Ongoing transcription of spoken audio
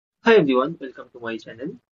Hi everyone, welcome to my channel.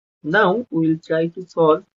 Now we will try to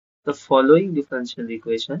solve the following differential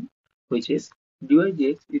equation, which is dy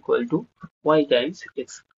dx equal to y times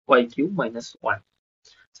x y cube minus 1.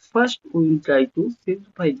 First, we will try to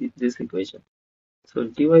simplify this equation. So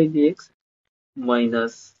dy dx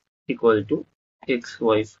minus equal to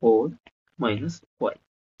xy4 minus y.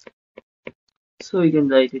 So we can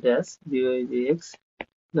write it as dy dx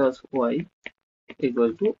plus y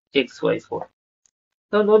equal to xy4.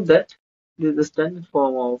 Now note that this is the standard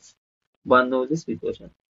form of Bernoulli's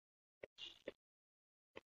equation.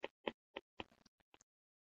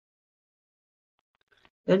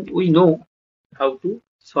 And we know how to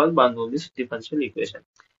solve Bernoulli's differential equation.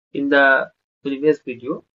 In the previous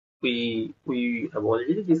video, we have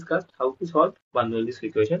already discussed how to solve Bernoulli's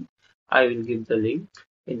equation. I will give the link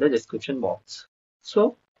in the description box.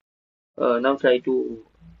 So now try to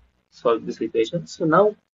solve this equation. So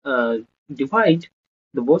now divide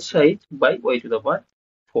the both sides by y to the power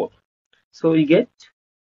 4. So we get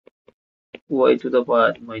y to the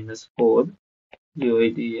power minus 4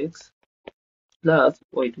 dy dx plus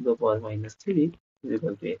y to the power minus 3 is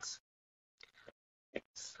equal to x.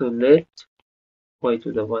 So let y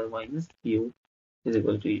to the power minus u is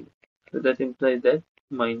equal to u. So that implies that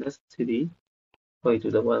minus 3 y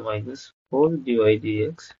to the power minus 4 dy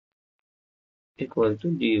dx equal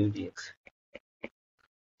to du dx.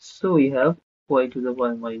 So we have y to the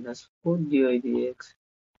power minus 4 dy dx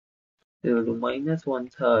equal to minus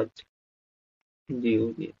 1/3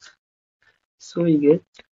 du dx. So we get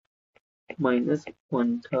minus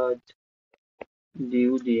 1/3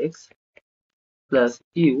 du dx plus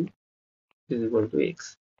u is equal to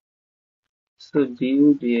x. So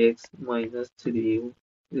du dx minus 3u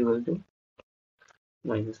is equal to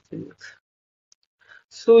minus 3x.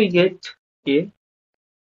 So we get a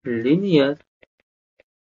linear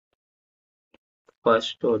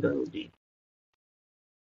first order ODE.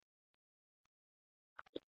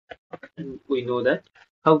 And we know that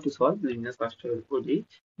how to solve linear first order ODE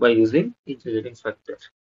by using integrating factor.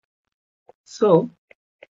 So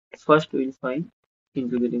first we will find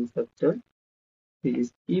integrating factor, which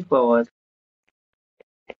is e power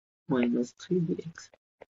minus 3dx.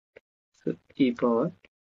 So e power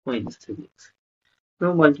minus 3dx.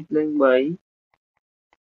 Now multiplying by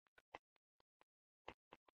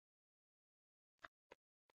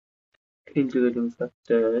integrating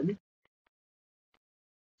factor,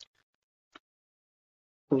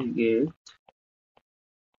 we get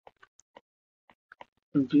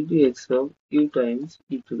ddx of u times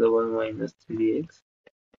e to the power minus 3x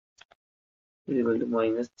is equal to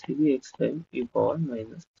minus 3x times e power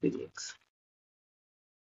minus 3x.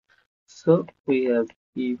 So we have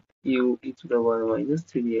e to the power minus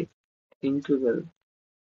 3x integral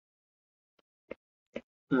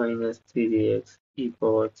minus 3x e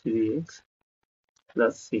power 3x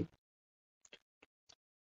plus c.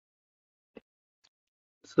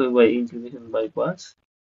 So by integration by parts,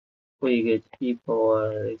 we get e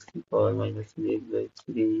power x e power minus 3x by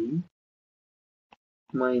 3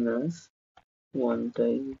 minus 1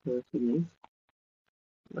 times 3x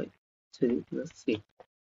by 3 plus c.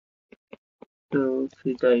 So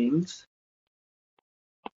 3 times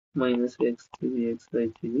minus x 3x by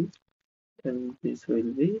 3, and this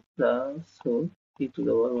will be plus, so e to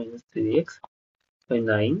the power minus 3x by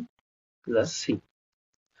 9 plus c.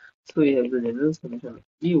 So we have the general solution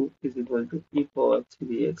u is equal to e power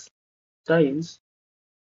 3x times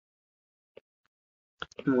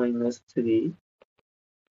minus 3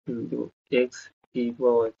 into x e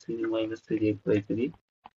power 3 minus 3x by 3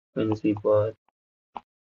 minus e power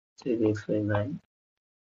 3x by 9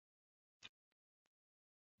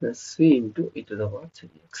 plus c into e to the power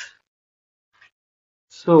 3x.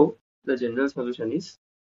 So the general solution is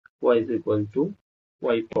y is equal to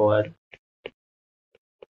y power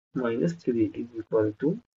minus 3 is equal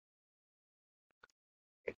to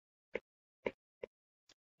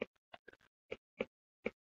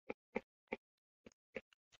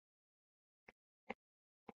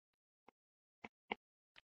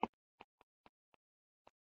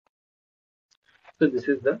so this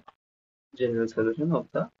is the general solution of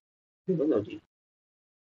the given ODE.